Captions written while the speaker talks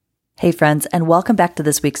Hey friends, and welcome back to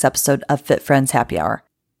this week's episode of Fit Friends Happy Hour.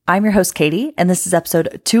 I'm your host, Katie, and this is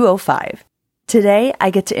episode 205. Today, I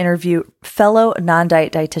get to interview fellow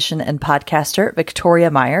non-diet dietitian and podcaster, Victoria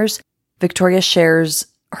Myers. Victoria shares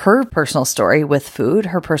her personal story with food,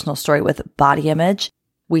 her personal story with body image.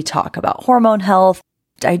 We talk about hormone health,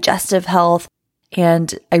 digestive health,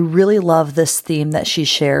 and I really love this theme that she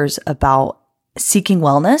shares about seeking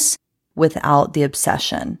wellness without the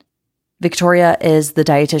obsession. Victoria is the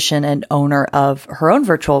dietitian and owner of her own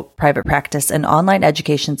virtual private practice and online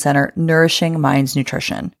education center, Nourishing Minds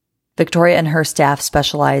Nutrition. Victoria and her staff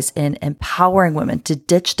specialize in empowering women to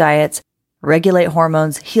ditch diets, regulate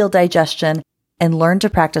hormones, heal digestion, and learn to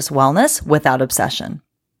practice wellness without obsession.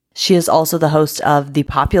 She is also the host of the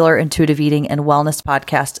popular intuitive eating and wellness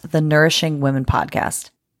podcast, the Nourishing Women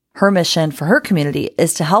Podcast. Her mission for her community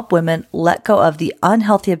is to help women let go of the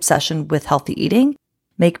unhealthy obsession with healthy eating,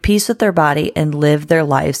 make peace with their body, and live their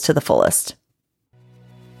lives to the fullest.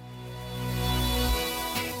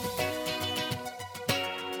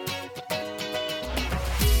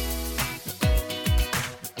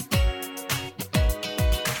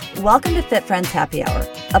 Welcome to Fit Friends Happy Hour,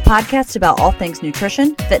 a podcast about all things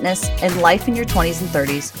nutrition, fitness, and life in your 20s and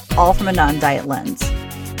 30s, all from a non-diet lens.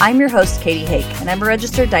 I'm your host, Katie Hake, and I'm a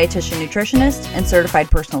registered dietitian nutritionist and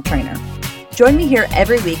certified personal trainer. Join me here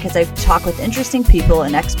every week as I talk with interesting people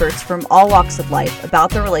and experts from all walks of life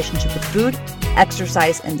about their relationship with food,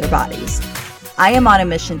 exercise, and their bodies. I am on a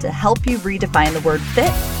mission to help you redefine the word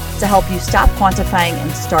fit, to help you stop quantifying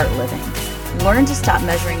and start living. Learn to stop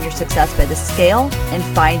measuring your success by the scale and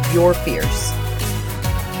find your fierce.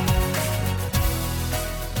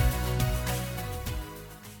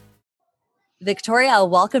 Victoria,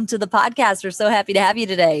 welcome to the podcast. We're so happy to have you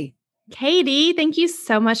today. Katie, thank you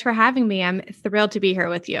so much for having me. I'm thrilled to be here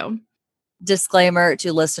with you. Disclaimer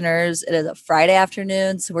to listeners, it is a Friday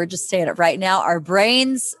afternoon, so we're just saying it right now. Our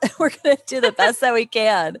brains, we're going to do the best that we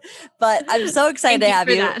can. But I'm so excited to have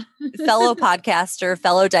you, fellow podcaster,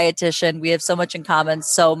 fellow dietitian. We have so much in common,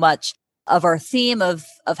 so much of our theme of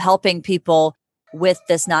helping people with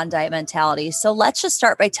this non-diet mentality. So let's just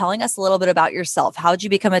start by telling us a little bit about yourself. How did you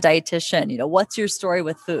become a dietitian? What's your story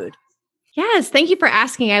with food? Yes, thank you for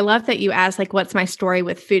asking. I love that you asked, what's my story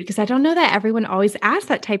with food? Because I don't know that everyone always asks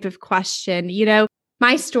that type of question.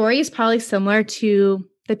 My story is probably similar to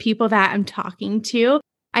the people that I'm talking to.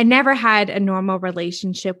 I never had a normal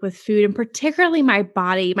relationship with food, and particularly my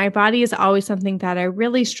body. My body is always something that I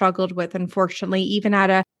really struggled with, unfortunately, even at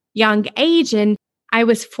a young age. And I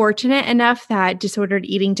was fortunate enough that disordered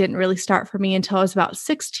eating didn't really start for me until I was about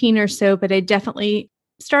 16 or so, but I definitely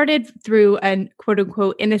started through a quote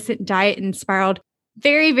unquote innocent diet and spiraled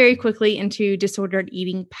very, very quickly into disordered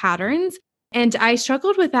eating patterns. And I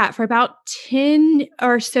struggled with that for about 10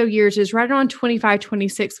 or so years. It was right around 25,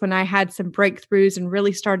 26 when I had some breakthroughs and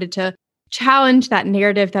really started to challenge that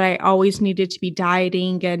narrative that I always needed to be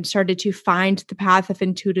dieting and started to find the path of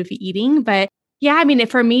intuitive eating. But yeah,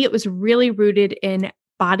 for me, it was really rooted in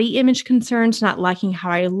body image concerns, not liking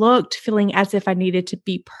how I looked, feeling as if I needed to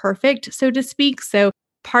be perfect, so to speak. So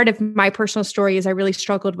part of my personal story is I really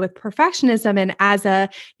struggled with perfectionism. And as a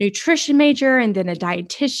nutrition major and then a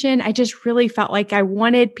dietitian, I just really felt like I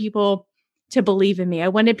wanted people to believe in me. I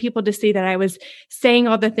wanted people to see that I was saying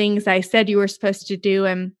all the things I said you were supposed to do.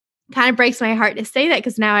 And kind of breaks my heart to say that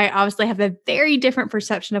because now I obviously have a very different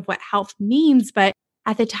perception of what health means. But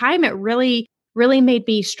at the time, it really made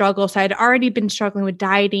me struggle. So I'd already been struggling with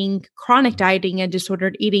dieting, chronic dieting and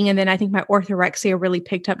disordered eating. And then I think my orthorexia really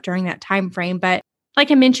picked up during that time frame. But like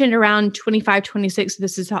I mentioned, around 25, 26,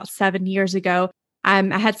 this is about 7 years ago, I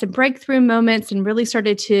had some breakthrough moments and really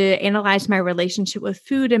started to analyze my relationship with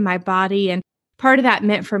food and my body. And part of that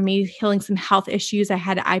meant for me healing some health issues. I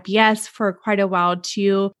had IBS for quite a while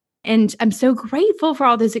too. And I'm so grateful for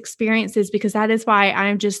all those experiences because that is why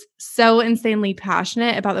I'm just so insanely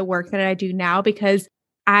passionate about the work that I do now, because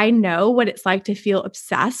I know what it's like to feel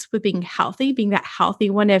obsessed with being healthy, being that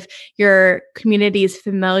healthy one. If your community is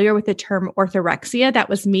familiar with the term orthorexia, that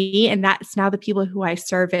was me. And that's now the people who I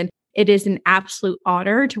serve. And it is an absolute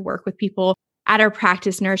honor to work with people at our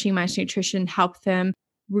practice, Nourishing Minds Nutrition, help them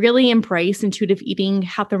really embrace intuitive eating,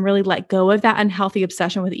 help them really let go of that unhealthy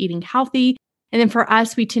obsession with eating healthy. And then for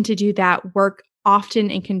us, we tend to do that work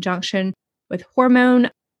often in conjunction with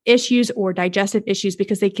hormone issues or digestive issues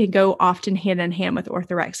because they can go often hand in hand with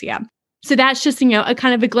orthorexia. So that's just, a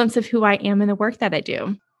kind of a glimpse of who I am and the work that I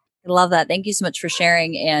do. I love that. Thank you so much for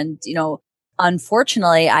sharing. And,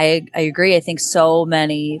 unfortunately, I agree. I think so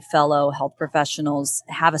many fellow health professionals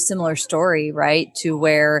have a similar story, right? To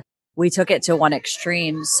where we took it to one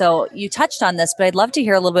extreme. So you touched on this, but I'd love to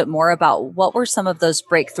hear a little bit more about what were some of those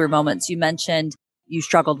breakthrough moments. You mentioned you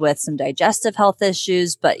struggled with some digestive health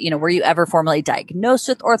issues, but were you ever formally diagnosed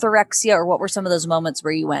with orthorexia, or what were some of those moments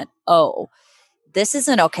where you went, oh, this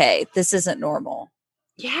isn't okay. This isn't normal?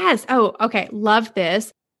 Yes. Oh, okay. Love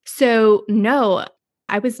this. So, no,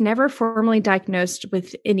 I was never formally diagnosed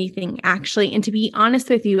with anything actually. And to be honest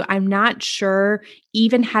with you, I'm not sure,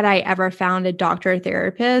 even had I ever found a doctor or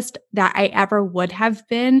therapist, that I ever would have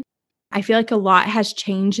been. I feel like a lot has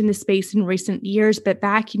changed in the space in recent years, but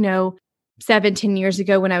back, 7, 10 years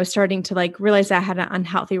ago when I was starting to realize I had an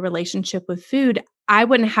unhealthy relationship with food, I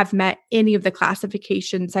wouldn't have met any of the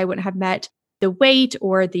classifications. I wouldn't have met the weight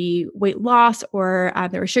or the weight loss or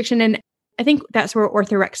the restriction. And I think that's where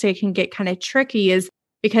orthorexia can get kind of tricky, is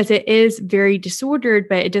because it is very disordered,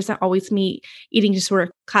 but it doesn't always meet eating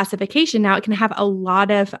disorder classification. Now, it can have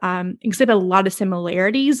exhibit a lot of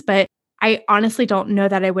similarities, but I honestly don't know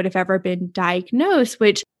that I would have ever been diagnosed,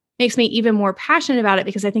 which makes me even more passionate about it,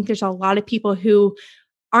 because I think there's a lot of people who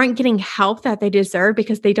aren't getting help that they deserve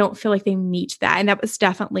because they don't feel like they meet that. And that was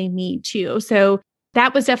definitely me too. So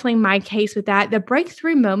that was definitely my case with that. The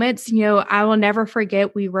breakthrough moments, I will never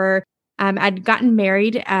forget. I'd gotten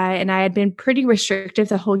married and I had been pretty restrictive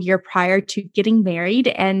the whole year prior to getting married.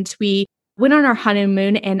 And we went on our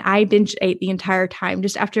honeymoon and I binge ate the entire time.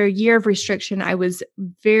 Just after a year of restriction, I was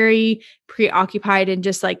very preoccupied and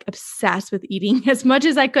just obsessed with eating as much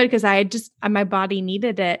as I could because my body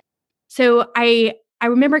needed it. So I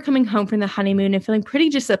remember coming home from the honeymoon and feeling pretty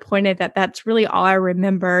disappointed that that's really all I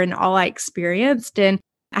remember and all I experienced. And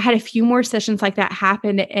I had a few more sessions like that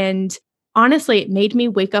happen. And honestly, it made me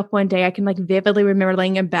wake up one day. I can vividly remember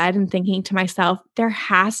laying in bed and thinking to myself, there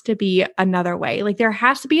has to be another way. There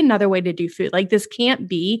has to be another way to do food. This can't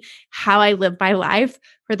be how I live my life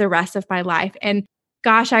for the rest of my life. And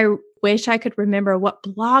gosh, I wish I could remember what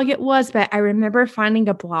blog it was, but I remember finding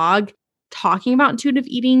a blog talking about intuitive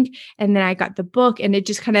eating. And then I got the book and it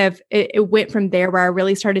just it went from there, where I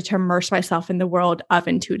really started to immerse myself in the world of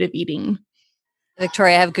intuitive eating.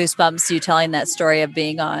 Victoria, I have goosebumps you telling that story of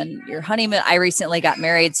being on your honeymoon. I recently got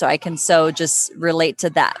married, so I can so just relate to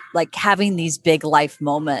that, having these big life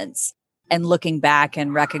moments and looking back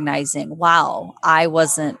and recognizing, wow, I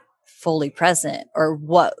wasn't fully present, or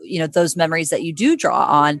what, those memories that you do draw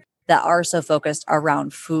on that are so focused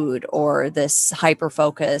around food or this hyper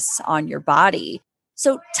focus on your body.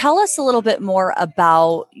 So tell us a little bit more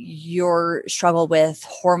about your struggle with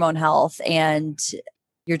hormone health and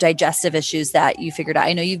your digestive issues that you figured out.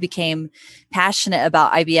 I know you became passionate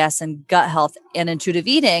about IBS and gut health and intuitive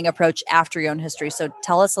eating approach after your own history. So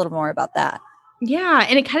tell us a little more about that. Yeah.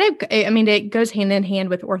 And it goes hand in hand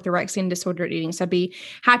with orthorexia and disordered eating. So I'd be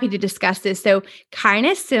happy to discuss this. So kind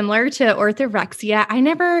of similar to orthorexia, I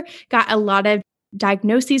never got a lot of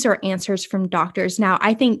diagnoses or answers from doctors. Now,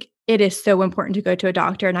 I think it is so important to go to a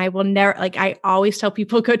doctor. And I will never, I always tell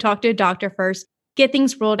people, go talk to a doctor first, get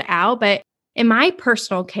things ruled out. But in my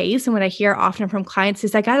personal case, and what I hear often from clients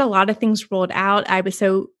is I got a lot of things ruled out. I was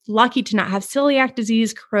so lucky to not have celiac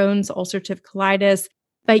disease, Crohn's, ulcerative colitis.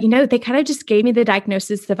 But, they kind of just gave me the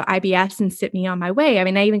diagnosis of IBS and sent me on my way. I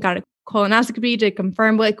mean, I even got a colonoscopy to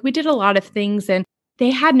confirm, we did a lot of things and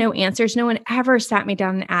they had no answers. No one ever sat me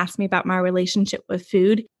down and asked me about my relationship with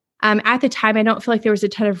food. At the time, I don't feel like there was a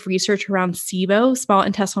ton of research around SIBO, small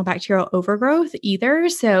intestinal bacterial overgrowth either.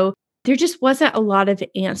 So there just wasn't a lot of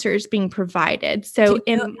answers being provided. So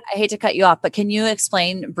I hate to cut you off, but can you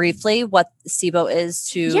explain briefly what SIBO is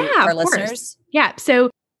to our listeners? Yeah.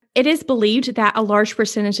 So it is believed that a large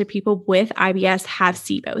percentage of people with IBS have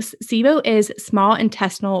SIBO. SIBO is small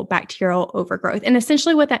intestinal bacterial overgrowth. And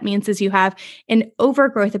essentially what that means is you have an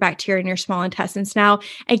overgrowth of bacteria in your small intestines. Now,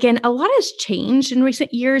 again, a lot has changed in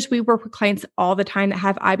recent years. We work with clients all the time that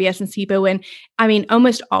have IBS and SIBO. And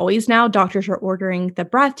almost always now doctors are ordering the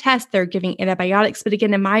breath test. They're giving antibiotics. But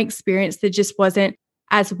again, in my experience, that just wasn't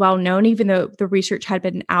as well known, even though the research had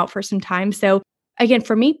been out for some time. So again,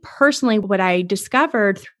 for me personally, what I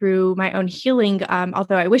discovered through my own healing,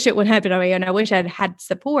 although I wish it would have been on my own, I wish I'd had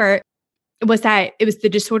support, was that it was the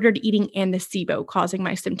disordered eating and the SIBO causing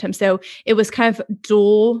my symptoms. So it was kind of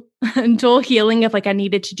dual healing of I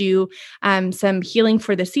needed to do some healing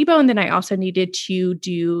for the SIBO. And then I also needed to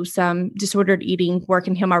do some disordered eating work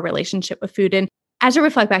and heal my relationship with food. And as I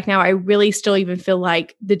reflect back now, I really still even feel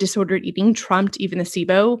like the disordered eating trumped even the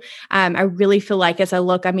SIBO. I really feel like as I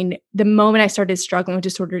look, the moment I started struggling with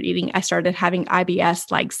disordered eating, I started having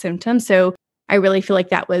IBS-like symptoms. So I really feel like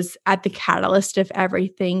that was at the catalyst of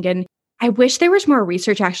everything. And I wish there was more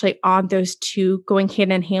research actually on those two going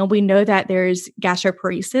hand in hand. We know that there's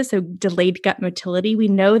gastroparesis, so delayed gut motility. We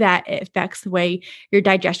know that it affects the way your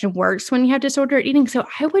digestion works when you have disordered eating. So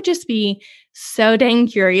I would just be so dang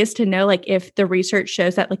curious to know like if the research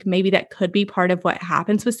shows that like maybe that could be part of what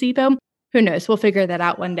happens with SIBO. Who knows? We'll figure that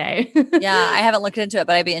out one day. Yeah, I haven't looked into it,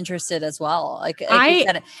 but I'd be interested as well. Like you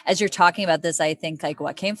said, as you're talking about this, I think like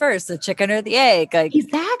what came first, the chicken or the egg? Like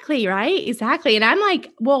exactly, right? Exactly. And I'm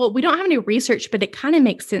like, well, we don't have any research, but it kind of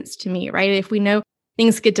makes sense to me, right? If we know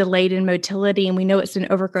things get delayed in motility and we know it's an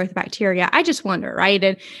overgrowth of bacteria, I just wonder, right?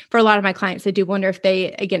 And for a lot of my clients, I do wonder if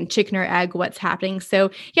they, again, chicken or egg, what's happening. So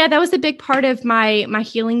yeah, that was a big part of my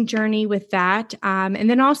healing journey with that. And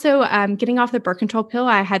then also getting off the birth control pill,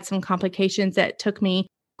 I had some complications that took me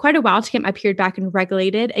quite a while to get my period back and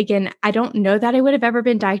regulated. Again, I don't know that I would have ever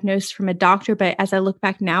been diagnosed from a doctor, but as I look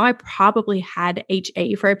back now, I probably had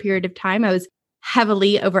HA for a period of time. I was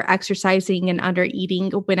heavily over exercising and under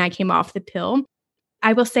eating when I came off the pill.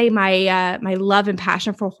 I will say my love and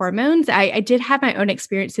passion for hormones. I did have my own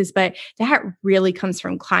experiences, but that really comes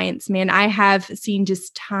from clients. Man, I have seen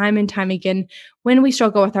just time and time again when we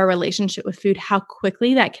struggle with our relationship with food, how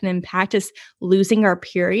quickly that can impact us losing our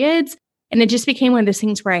periods. And it just became one of those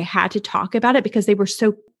things where I had to talk about it because they were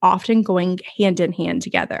so often going hand in hand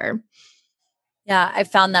together. Yeah, I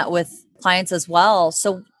found that with clients as well.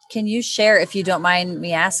 So can you share, if you don't mind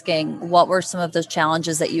me asking, what were some of those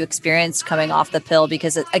challenges that you experienced coming off the pill?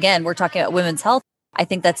 Because again, we're talking about women's health. I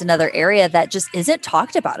think that's another area that just isn't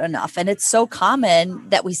talked about enough. And it's so common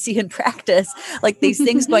that we see in practice, like these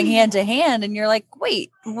things going hand to hand. And you're like,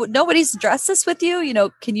 wait, nobody's addressed this with you? You know,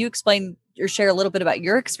 can you explain or share a little bit about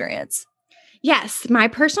your experience? Yes, my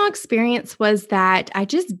personal experience was that I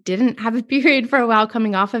just didn't have a period for a while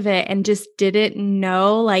coming off of it and just didn't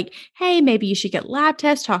know like, hey, maybe you should get lab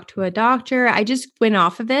tests, talk to a doctor. I just went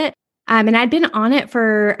off of it. And I'd been on it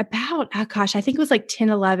for about, I think it was like 10,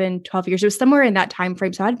 11, 12 years. It was somewhere in that time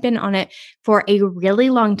frame. So I'd been on it for a really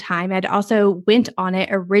long time. I'd also went on it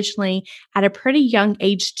originally at a pretty young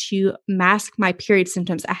age to mask my period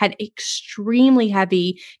symptoms. I had extremely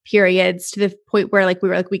heavy periods to the point where like we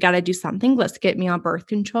were like, we got to do something. Let's get me on birth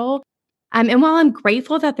control. And while I'm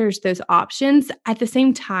grateful that there's those options, at the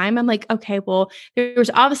same time, I'm like, okay, well, there's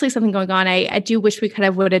obviously something going on. I do wish we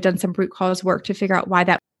would have done some root cause work to figure out why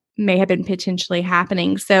that may have been potentially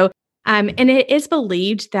happening. So, and it is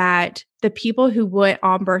believed that the people who went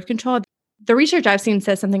on birth control, the research I've seen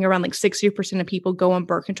says something around like 60% of people go on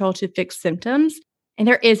birth control to fix symptoms. And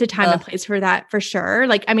there is a time and place for that for sure.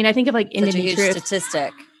 Like, I mean, I think of like endometriosis. Such a huge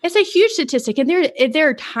statistic. It's a huge statistic. And there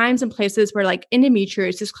are times and places where like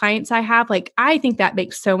endometriosis clients I have, like, I think that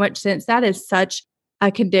makes so much sense. That is such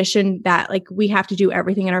a condition that like we have to do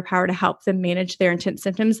everything in our power to help them manage their intense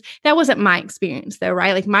symptoms. That wasn't my experience though,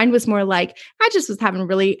 right? Like mine was more like, I just was having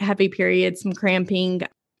really heavy periods, some cramping,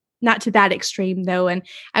 not to that extreme though. And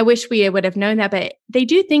I wish we would have known that, but they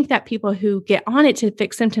do think that people who get on it to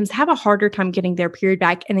fix symptoms have a harder time getting their period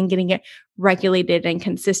back and then getting it regulated and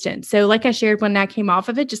consistent. So like I shared, when I came off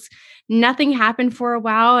of it, just nothing happened for a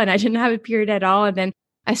while and I didn't have a period at all. And then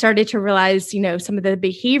I started to realize, some of the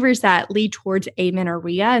behaviors that lead towards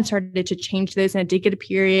amenorrhea and started to change those. And I did get a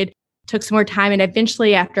period, took some more time. And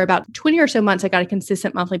eventually after about 20 or so months, I got a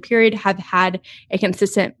consistent monthly period, have had a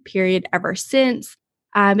consistent period ever since.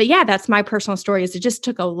 But yeah, that's my personal story is it just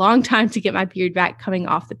took a long time to get my period back coming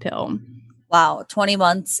off the pill. Wow. 20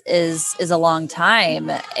 months is a long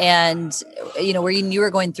time. And, when you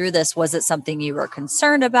were going through this, was it something you were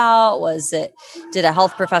concerned about? Did a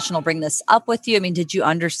health professional bring this up with you? I mean, did you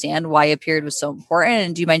understand why a period was so important?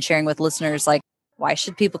 And do you mind sharing with listeners, like, why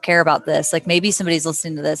should people care about this? Like maybe somebody's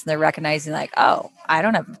listening to this and they're recognizing like, oh, I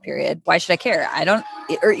don't have a period. Why should I care?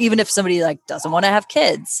 Or even if somebody like doesn't want to have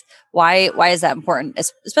kids, why is that important?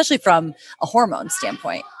 Especially from a hormone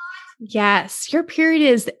standpoint. Yes, your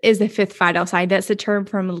period is the fifth vital sign. That's a term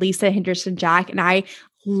from Lisa Henderson Jack. And I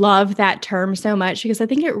love that term so much because I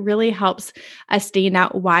think it really helps us stand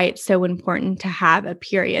out why it's so important to have a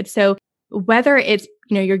period. So whether it's,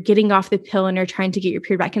 you're getting off the pill and you're trying to get your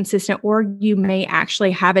period back consistent, or you may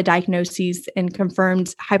actually have a diagnosis and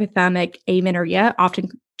confirmed hypothalamic amenorrhea, often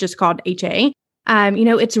just called HA.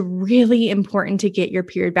 It's really important to get your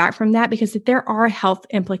period back from that because there are health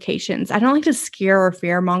implications. I don't like to scare or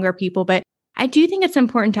fearmonger people, but I do think it's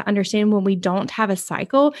important to understand when we don't have a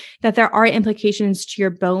cycle that there are implications to your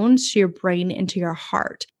bones, to your brain, and to your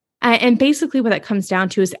heart. And basically what that comes down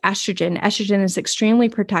to is estrogen. Estrogen is extremely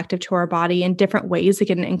protective to our body in different ways,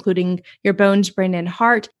 again, including your bones, brain, and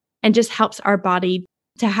heart, and just helps our body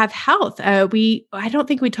to have health. I don't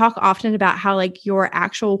think we talk often about how like your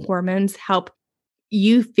actual hormones help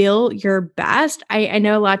you feel your best. I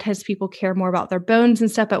know a lot of times people care more about their bones and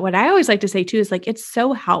stuff, but what I always like to say too is like, it's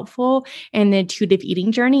so helpful in the intuitive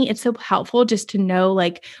eating journey. It's so helpful just to know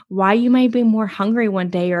like why you might be more hungry one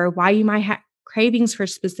day or why you might have cravings for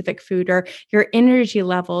specific food or your energy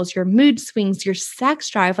levels, your mood swings, your sex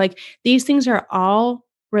drive. Like these things are all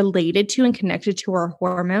related to and connected to our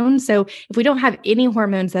hormones. So if we don't have any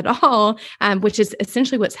hormones at all, which is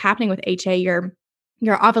essentially what's happening with HA,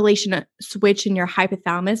 your ovulation switch in your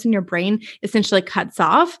hypothalamus in your brain essentially cuts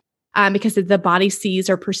off because the body sees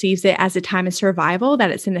or perceives it as a time of survival, that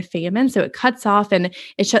it's in a famine. So it cuts off and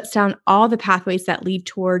it shuts down all the pathways that lead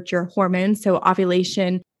toward your hormones. So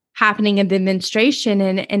ovulation happening and then menstruation,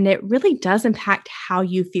 and it really does impact how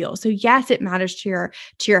you feel. So yes, it matters to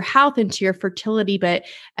your health and to your fertility. But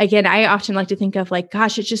again, I often like to think of like,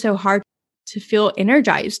 gosh, it's just so hard to feel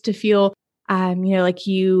energized, to feel like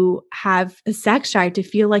you have a sex drive, to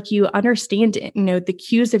feel like you understand, the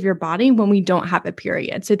cues of your body when we don't have a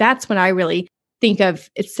period. So that's when I really think of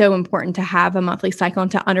it's so important to have a monthly cycle and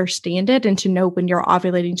to understand it and to know when you're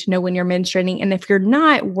ovulating, to know when you're menstruating. And if you're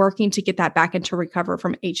not working to get that back and to recover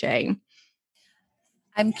from HA.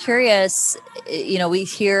 I'm curious, we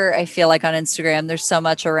hear, I feel like on Instagram, there's so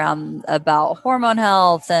much around about hormone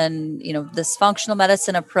health and, this functional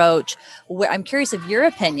medicine approach. I'm curious of your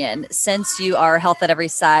opinion, since you are health at every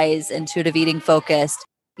size, intuitive eating focused,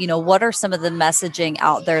 what are some of the messaging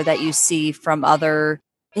out there that you see from other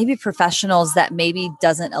maybe professionals that maybe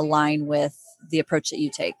doesn't align with the approach that you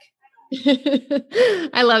take?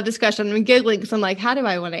 I love this question. I'm giggling because I'm like, how do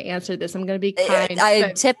I want to answer this? I'm going to be kind.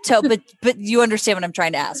 I tiptoe, but you understand what I'm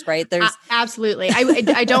trying to ask, right? There's absolutely.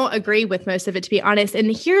 I don't agree with most of it, to be honest.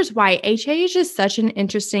 And here's why. HA is just such an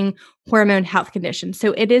interesting hormone health condition.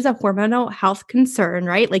 So it is a hormonal health concern,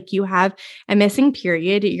 right? Like you have a missing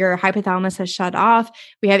period, your hypothalamus has shut off.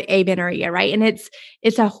 We have amenorrhea, right? And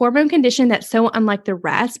it's a hormone condition that's so unlike the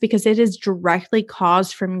rest because it is directly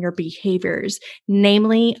caused from your behaviors,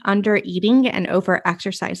 namely under eating and over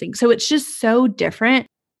exercising. So it's just so different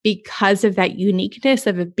because of that uniqueness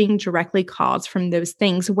of it being directly caused from those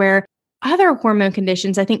things, where other hormone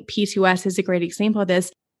conditions, I think PCOS is a great example of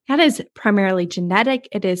this, that is primarily genetic.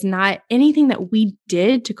 It is not anything that we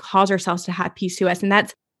did to cause ourselves to have PCOS. And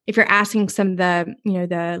that's, if you're asking some of the,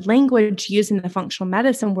 the language used in the functional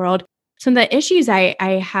medicine world, some of the issues I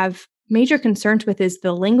have major concerns with is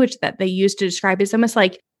the language that they use to describe. It's almost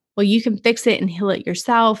like, well, you can fix it and heal it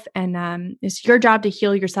yourself. And it's your job to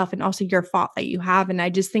heal yourself and also your fault that you have. And I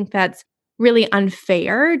just think that's really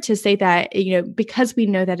unfair to say that, because we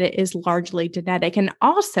know that it is largely genetic. And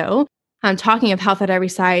also, talking of health at every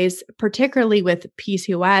size, particularly with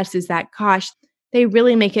PCOS, is that, gosh, they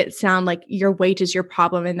really make it sound like your weight is your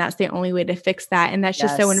problem and that's the only way to fix that. And that's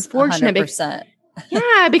just so unfortunate. 100%.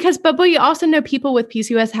 Yeah, but you also know people with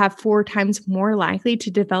PCOS have 4 times more likely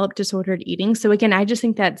to develop disordered eating. So again, I just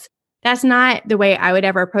think that's not the way I would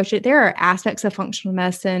ever approach it. There are aspects of functional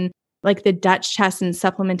medicine, like the Dutch test and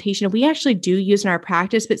supplementation, we actually do use in our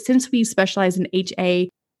practice. But since we specialize in HA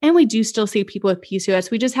and we do still see people with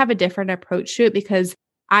PCOS, we just have a different approach to it because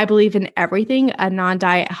I believe in everything. A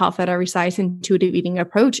non-diet, health at every size, intuitive eating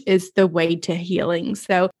approach is the way to healing.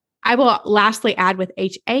 So I will lastly add with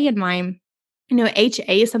HA in mind,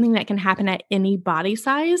 HA is something that can happen at any body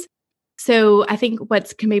size. So I think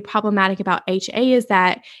what can be problematic about HA is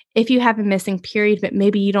that if you have a missing period, but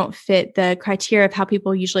maybe you don't fit the criteria of how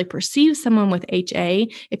people usually perceive someone with HA,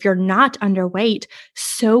 if you're not underweight,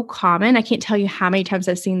 so common. I can't tell you how many times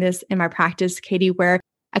I've seen this in my practice, Katie, where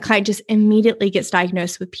a client just immediately gets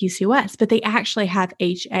diagnosed with PCOS, but they actually have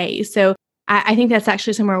HA. So I think that's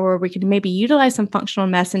actually somewhere where we could maybe utilize some functional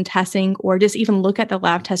medicine testing or just even look at the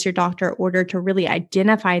lab test your doctor ordered to really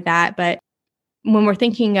identify that. But when we're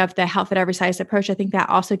thinking of the health at every size approach, I think that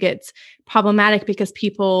also gets problematic because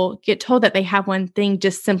people get told that they have one thing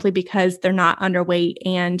just simply because they're not underweight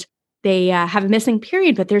and they have a missing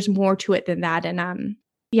period, but there's more to it than that. And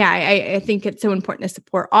I think it's so important to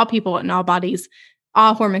support all people in all bodies,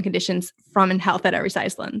 all hormone conditions from a health at every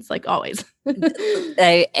size lens, like always.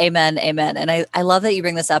 Amen. And I love that you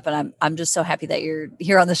bring this up. And I'm just so happy that you're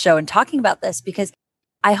here on the show and talking about this, because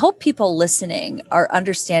I hope people listening are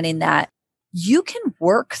understanding that you can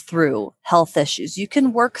work through health issues. You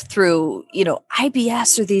can work through,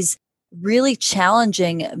 IBS or these really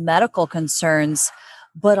challenging medical concerns,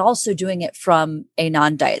 but also doing it from a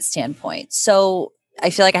non-diet standpoint. So I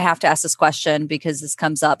feel like I have to ask this question because this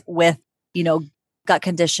comes up with, gut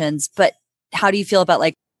conditions, but how do you feel about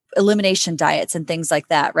like elimination diets and things like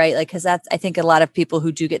that, right? Like, cause that's, I think a lot of people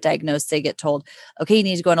who do get diagnosed, they get told, okay, you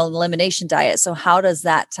need to go on an elimination diet. So how does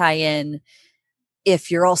that tie in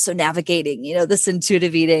if you're also navigating, this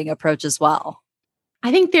intuitive eating approach as well?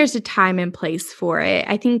 I think there's a time and place for it.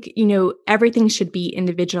 I think, everything should be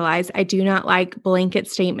individualized. I do not like blanket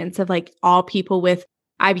statements of like all people with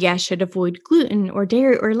IBS should avoid gluten or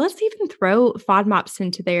dairy, or let's even throw FODMAPs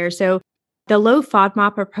into there. So the low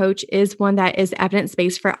FODMAP approach is one that is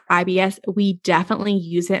evidence-based for IBS. We definitely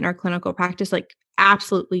use it in our clinical practice, like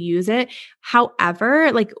absolutely use it.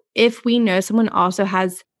 However, like if we know someone also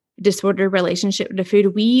has disordered relationship to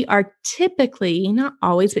food, we are typically, not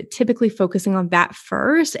always, but typically focusing on that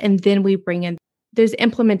first. And then we bring in those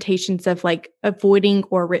implementations of like avoiding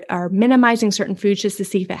or minimizing certain foods just to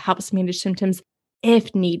see if it helps manage symptoms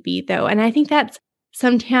if need be, though. And I think that's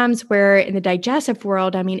sometimes where in the digestive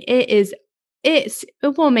world, I mean, it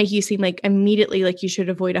will make you seem like immediately like you should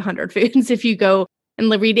avoid 100 foods if you go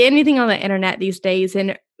and read anything on the internet these days.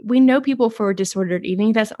 And we know people for disordered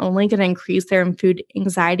eating, that's only going to increase their food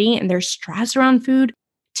anxiety and their stress around food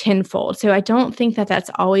tenfold. So I don't think that that's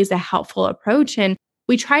always a helpful approach. And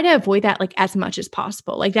we try to avoid that like as much as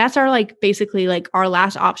possible. Like that's our like basically like our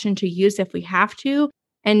last option to use if we have to.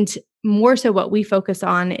 And more so what we focus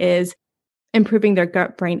on is improving their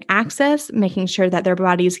gut-brain axis, making sure that their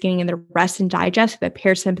body is getting in the rest and digest, the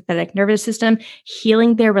parasympathetic nervous system,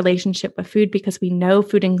 healing their relationship with food because we know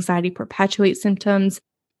food anxiety perpetuates symptoms.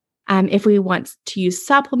 If we want to use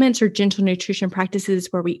supplements or gentle nutrition practices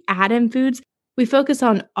where we add in foods, we focus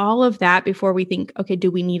on all of that before we think, okay, do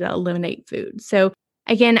we need to eliminate food? So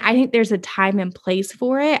again, I think there's a time and place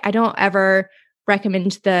for it. I don't ever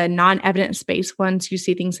recommend the non-evidence-based ones. You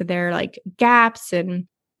see things that they're like GAPS and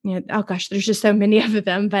oh gosh, there's just so many of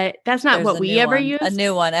them, but that's not what we ever use. A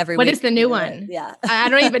new one every week. What is the new one? Yeah. I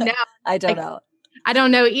don't even know. I don't know. I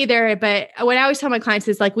don't know either, but what I always tell my clients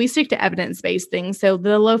is like, we stick to evidence-based things. So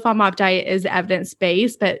the low FODMAP diet is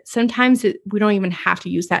evidence-based, but sometimes we don't even have to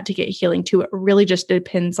use that to get healing too. It really just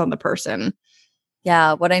depends on the person.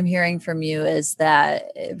 Yeah. What I'm hearing from you is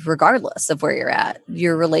that regardless of where you're at,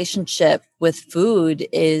 your relationship with food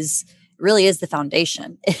really is the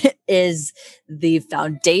foundation. It is the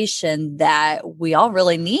foundation that we all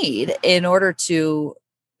really need in order to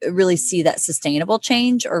really see that sustainable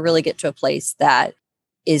change or really get to a place that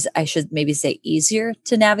is, I should maybe say, easier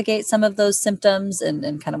to navigate some of those symptoms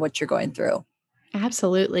and kind of what you're going through.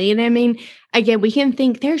 Absolutely. And I mean, again, we can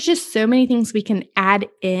think there's just so many things we can add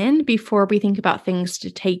in before we think about things to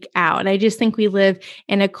take out. I just think we live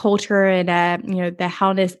in a culture and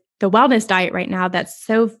the wellness diet right now that's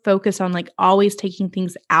so focused on like always taking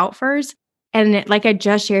things out first. And like I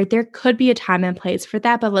just shared, there could be a time and place for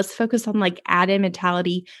that, but let's focus on like add-in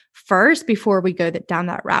mentality first before we go down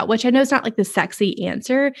that route, which I know is not like the sexy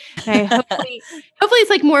answer. But hopefully it's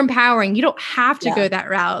like more empowering. You don't have to go that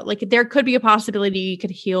route. Like there could be a possibility you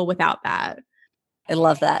could heal without that. I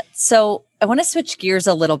love that. So I want to switch gears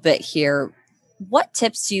a little bit here. What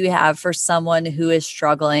tips do you have for someone who is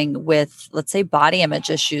struggling with, let's say, body image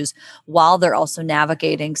issues while they're also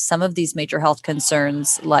navigating some of these major health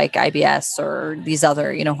concerns like IBS or these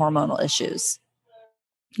other, hormonal issues?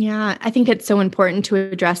 Yeah, I think it's so important to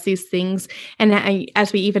address these things. And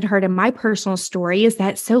as we even heard in my personal story, is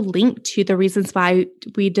that so linked to the reasons why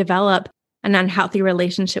we develop an unhealthy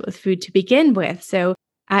relationship with food to begin with. So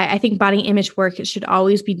I think body image work should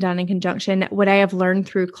always be done in conjunction. What I have learned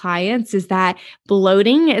through clients is that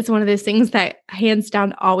bloating is one of those things that hands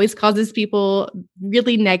down always causes people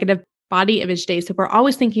really negative body image days. So we're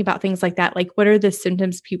always thinking about things like that. Like what are the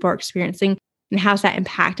symptoms people are experiencing and how's that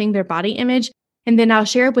impacting their body image? And then I'll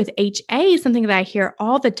share with HA, something that I hear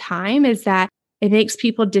all the time is that it makes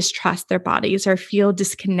people distrust their bodies or feel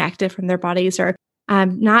disconnected from their bodies or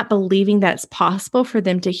not believing that it's possible for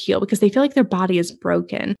them to heal because they feel like their body is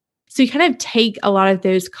broken. So you kind of take a lot of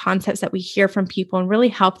those concepts that we hear from people and really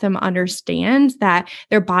help them understand that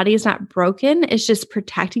their body is not broken. It's just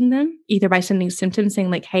protecting them either by sending symptoms saying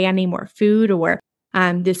like, hey, I need more food, or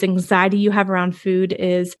this anxiety you have around food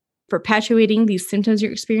is perpetuating these symptoms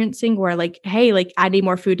you're experiencing, or like, hey, like I need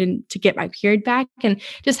more food to get my period back, and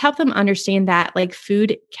just help them understand that like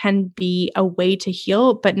food can be a way to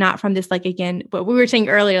heal, but not from this, like, again, what we were saying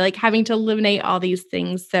earlier, like having to eliminate all these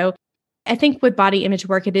things. So I think with body image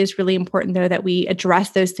work, it is really important though that we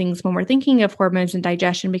address those things when we're thinking of hormones and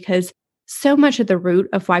digestion, because so much of the root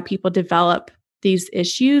of why people develop these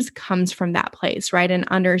issues comes from that place, right? And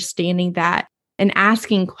understanding that and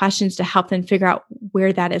asking questions to help them figure out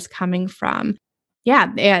where that is coming from.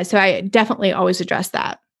 Yeah. So I definitely always address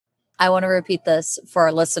that. I want to repeat this for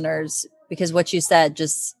our listeners because what you said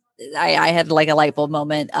I had like a light bulb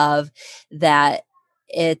moment of that.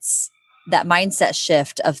 It's that mindset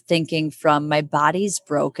shift of thinking from my body's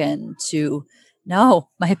broken to no,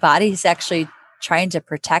 my body's actually trying to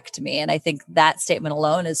protect me. And I think that statement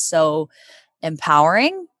alone is so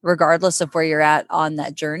empowering, regardless of where you're at on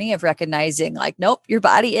that journey of recognizing like, nope, your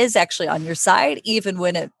body is actually on your side, even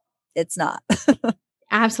when it's not.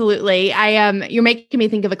 Absolutely. You're making me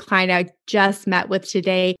think of a client I just met with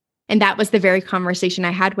today. And that was the very conversation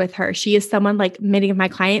I had with her. She is someone like many of my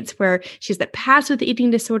clients where she's the past with the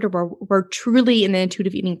eating disorder, where we're truly in the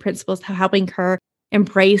intuitive eating principles, helping her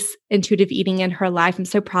embrace intuitive eating in her life. I'm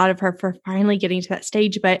so proud of her for finally getting to that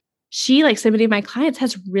stage. But she, like so many of my clients,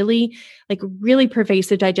 has really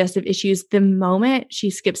pervasive digestive issues the moment she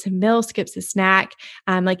skips a meal, skips a snack,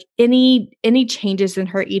 like any changes in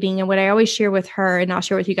her eating. And what I always share with her, and I'll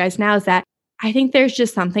share with you guys now, is that I think there's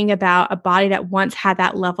just something about a body that once had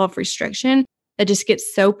that level of restriction that just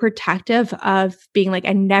gets so protective of being like,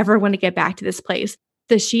 I never want to get back to this place.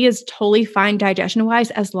 That she is totally fine digestion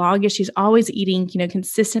wise as long as she's always eating,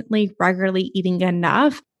 consistently, regularly eating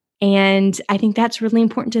enough. And I think that's really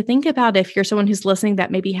important to think about if you're someone who's listening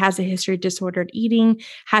that maybe has a history of disordered eating,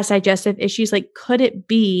 has digestive issues. Like, could it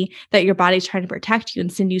be that your body's trying to protect you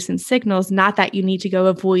and send you some signals, not that you need to go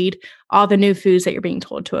avoid all the new foods that you're being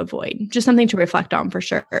told to avoid? Just something to reflect on for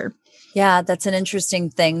sure. Yeah, that's an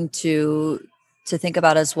interesting thing to think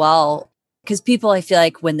about as well. Because people, I feel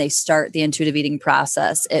like when they start the intuitive eating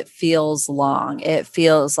process, it feels long. It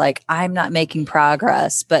feels like I'm not making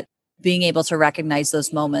progress, but being able to recognize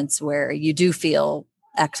those moments where you do feel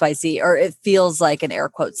XYZ, or it feels like an air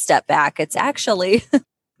quote step back. It's actually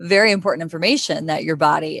very important information that your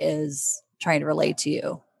body is trying to relate to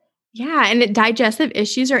you. Yeah. And digestive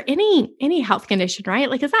issues or any health condition, right?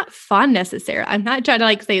 Like, it's not fun necessarily. I'm not trying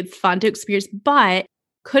to say it's fun to experience, but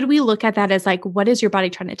could we look at that as like, what is your body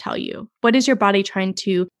trying to tell you? What is your body trying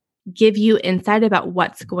to give you insight about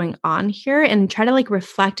what's going on here, and try to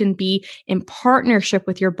reflect and be in partnership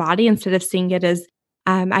with your body instead of seeing it as,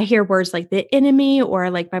 I hear words like the enemy,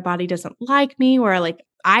 or like my body doesn't like me, or like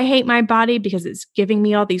I hate my body because it's giving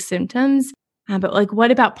me all these symptoms. But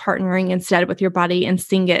what about partnering instead with your body and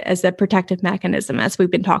seeing it as a protective mechanism, as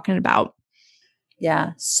we've been talking about?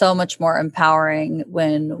 Yeah, so much more empowering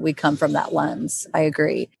when we come from that lens. I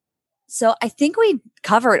agree. So I think we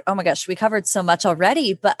covered so much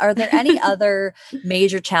already, but are there any other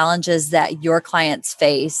major challenges that your clients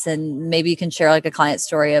face? And maybe you can share like a client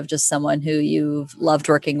story of just someone who you've loved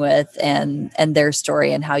working with and their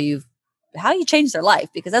story and how you changed their life,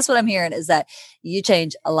 because that's what I'm hearing is that you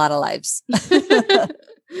change a lot of lives.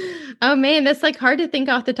 Oh man, that's hard to think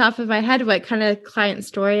off the top of my head what kind of client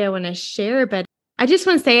story I want to share, but I just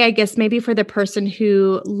want to say, I guess maybe for the person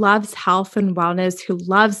who loves health and wellness, who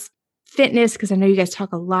loves fitness, because I know you guys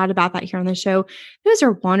talk a lot about that here on the show, those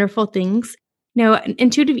are wonderful things.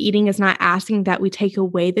 Intuitive eating is not asking that we take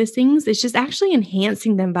away those things. It's just actually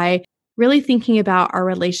enhancing them by really thinking about our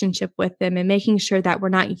relationship with them and making sure that we're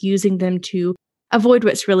not using them to avoid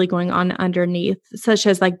what's really going on underneath, such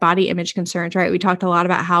as body image concerns, right? We talked a lot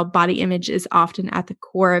about how body image is often at the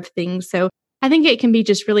core of things. So I think it can be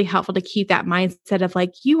just really helpful to keep that mindset of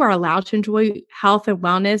you are allowed to enjoy health and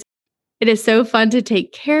wellness. It is so fun to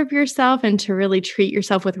take care of yourself and to really treat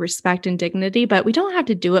yourself with respect and dignity, but we don't have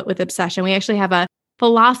to do it with obsession. We actually have a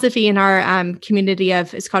philosophy in our community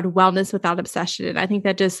it's called wellness without obsession. And I think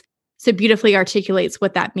that just so beautifully articulates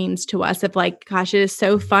what that means to us of gosh, it is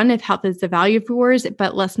so fun if health is a value of yours,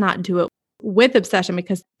 but let's not do it with obsession,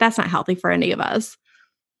 because that's not healthy for any of us.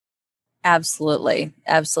 Absolutely.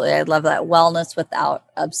 Absolutely. I love that. Wellness without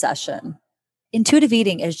obsession. Intuitive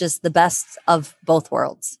eating is just the best of both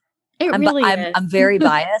worlds. I'm very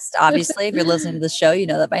biased. Obviously, if you're listening to the show, you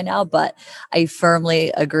know that by now, but I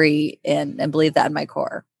firmly agree and believe that in my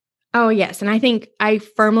core. Oh, yes. And I think I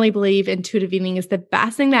firmly believe intuitive eating is the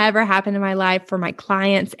best thing that ever happened in my life for my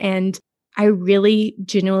clients. And I really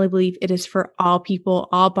genuinely believe it is for all people,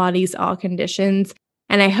 all bodies, all conditions.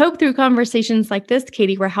 And I hope through conversations like this,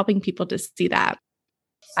 Katie, we're helping people to see that.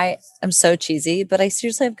 I am so cheesy, but I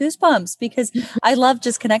seriously have goosebumps because I love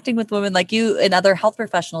just connecting with women like you and other health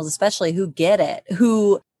professionals, especially who get it,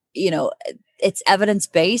 who, it's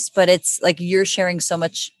evidence-based, but it's you're sharing so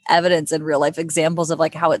much evidence and real life examples of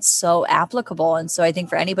how it's so applicable. And so I think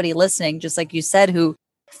for anybody listening, just like you said, who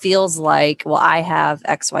feels well, I have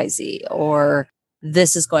XYZ, or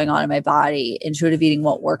this is going on in my body, intuitive eating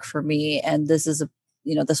won't work for me. And this is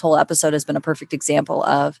this whole episode has been a perfect example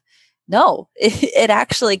of, no, it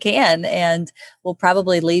actually can, and will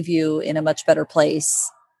probably leave you in a much better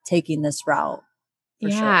place taking this route.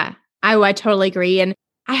 Yeah, sure. I totally agree. And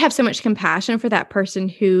I have so much compassion for that person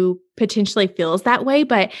who potentially feels that way.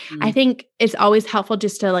 But I think it's always helpful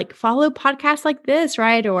just to follow podcasts like this,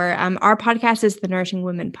 right? Or our podcast is the Nourishing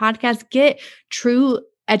Women podcast. Get true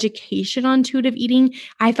education on intuitive eating.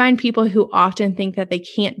 I find people who often think that they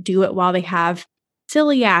can't do it while they have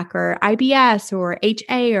celiac or IBS or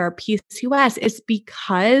HA or PCOS. It's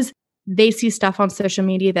because they see stuff on social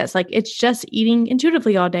media that's like, it's just eating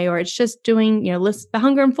intuitively all day, or it's just doing, list the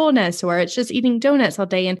hunger and fullness, or it's just eating donuts all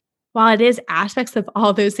day. And while it is aspects of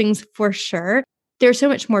all those things for sure, there's so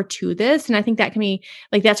much more to this. And I think that can be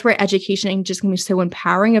like, that's where education just can be so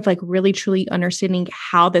empowering of like really truly understanding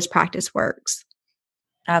how this practice works.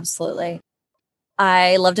 Absolutely.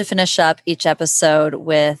 I love to finish up each episode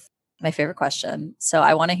with my favorite question. So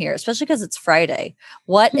I want to hear, especially because it's Friday,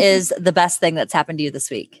 what is the best thing that's happened to you this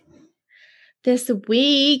week? This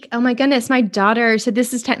week, oh my goodness, my daughter. So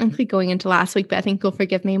this is technically going into last week, but I think you'll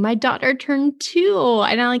forgive me. My daughter turned 2,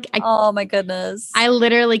 and oh my goodness, I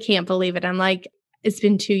literally can't believe it. I'm like, it's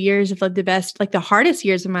been 2 years of like the best, like the hardest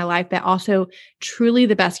years of my life, but also truly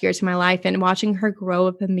the best years of my life. And watching her grow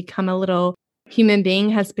up and become a little human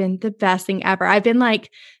being has been the best thing ever. I've been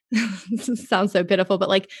like, this sounds so pitiful, but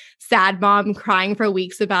like sad mom crying for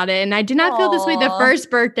weeks about it. And I did not feel this way the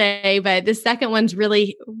first birthday, but the second one's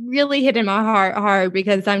really, really hitting my heart hard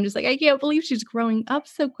because I'm just like, I can't believe she's growing up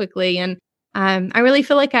so quickly. And I really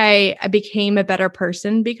feel like I became a better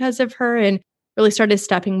person because of her and really started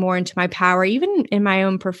stepping more into my power, even in my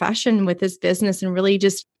own profession with this business, and really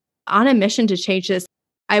just on a mission to change this.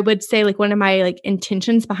 I would say like one of my like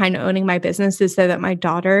intentions behind owning my business is so that my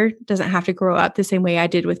daughter doesn't have to grow up the same way I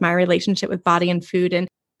did with my relationship with body and food. And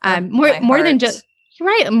more than just, you're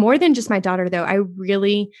right, more than just my daughter though. I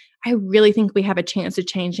really think we have a chance of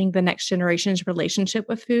changing the next generation's relationship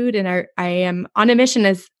with food. And I am on a mission,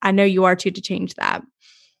 as I know you are too, to change that.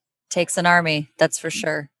 Takes an army, that's for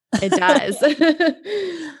sure. It does.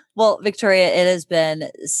 Well, Victoria, it has been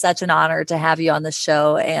such an honor to have you on the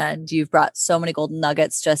show, and you've brought so many golden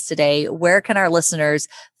nuggets just today. Where can our listeners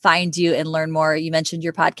find you and learn more? You mentioned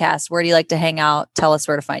your podcast. Where do you like to hang out? Tell us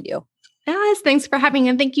where to find you. Yes, thanks for having me.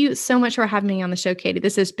 And thank you so much for having me on the show, Katie.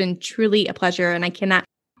 This has been truly a pleasure, and I cannot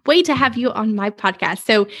wait to have you on my podcast.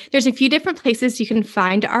 So there's a few different places you can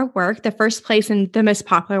find our work. The first place and the most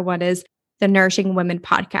popular one is the Nourishing Women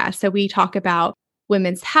podcast. So we talk about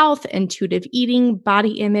women's health, intuitive eating,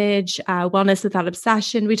 body image, wellness without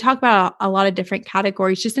obsession. We talk about a lot of different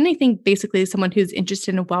categories, just anything basically someone who's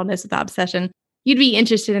interested in wellness without obsession. You'd be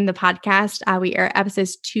interested in the podcast. We air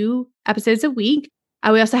two episodes a week.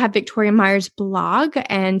 We also have Victoria Myers' blog,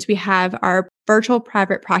 and we have our virtual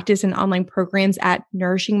private practice and online programs at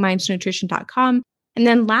nourishingmindsnutrition.com. And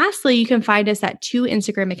then lastly, you can find us at 2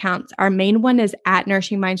 Instagram accounts. Our main one is at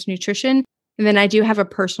Nourishing Minds Nutrition. And then I do have a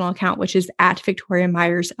personal account, which is at Victoria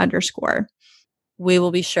Myers _. We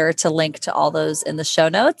will be sure to link to all those in the show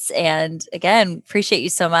notes. And again, appreciate you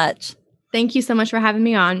so much. Thank you so much for having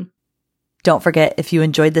me on. Don't forget, if you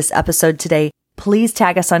enjoyed this episode today, please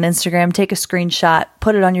tag us on Instagram, take a screenshot,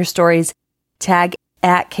 put it on your stories, tag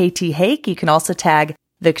at KT Hake. You can also tag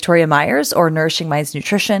Victoria Myers or Nourishing Minds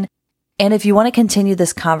Nutrition. And if you want to continue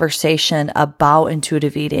this conversation about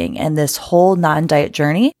intuitive eating and this whole non-diet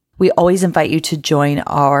journey, we always invite you to join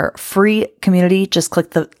our free community. Just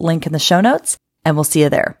click the link in the show notes and we'll see you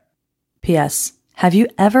there. P.S. Have you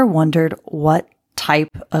ever wondered what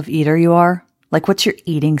type of eater you are? Like, what's your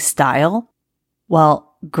eating style?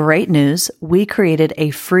 Well, great news. We created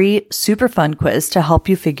a free, super fun quiz to help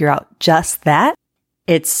you figure out just that.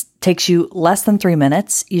 It takes you less than 3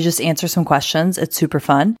 minutes. You just answer some questions. It's super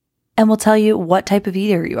fun. And we'll tell you what type of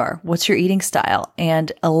eater you are. What's your eating style? And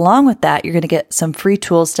along with that, you're going to get some free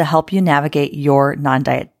tools to help you navigate your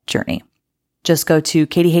non-diet journey. Just go to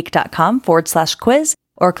katiehake.com/quiz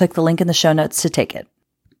or click the link in the show notes to take it.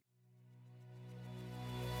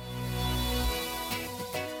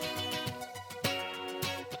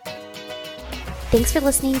 Thanks for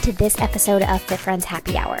listening to this episode of Fit Friends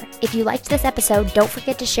Happy Hour. If you liked this episode, don't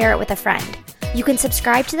forget to share it with a friend. You can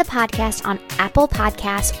subscribe to the podcast on Apple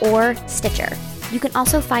Podcasts or Stitcher. You can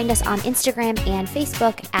also find us on Instagram and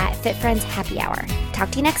Facebook at Fit Friends Happy Hour.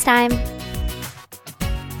 Talk to you next time.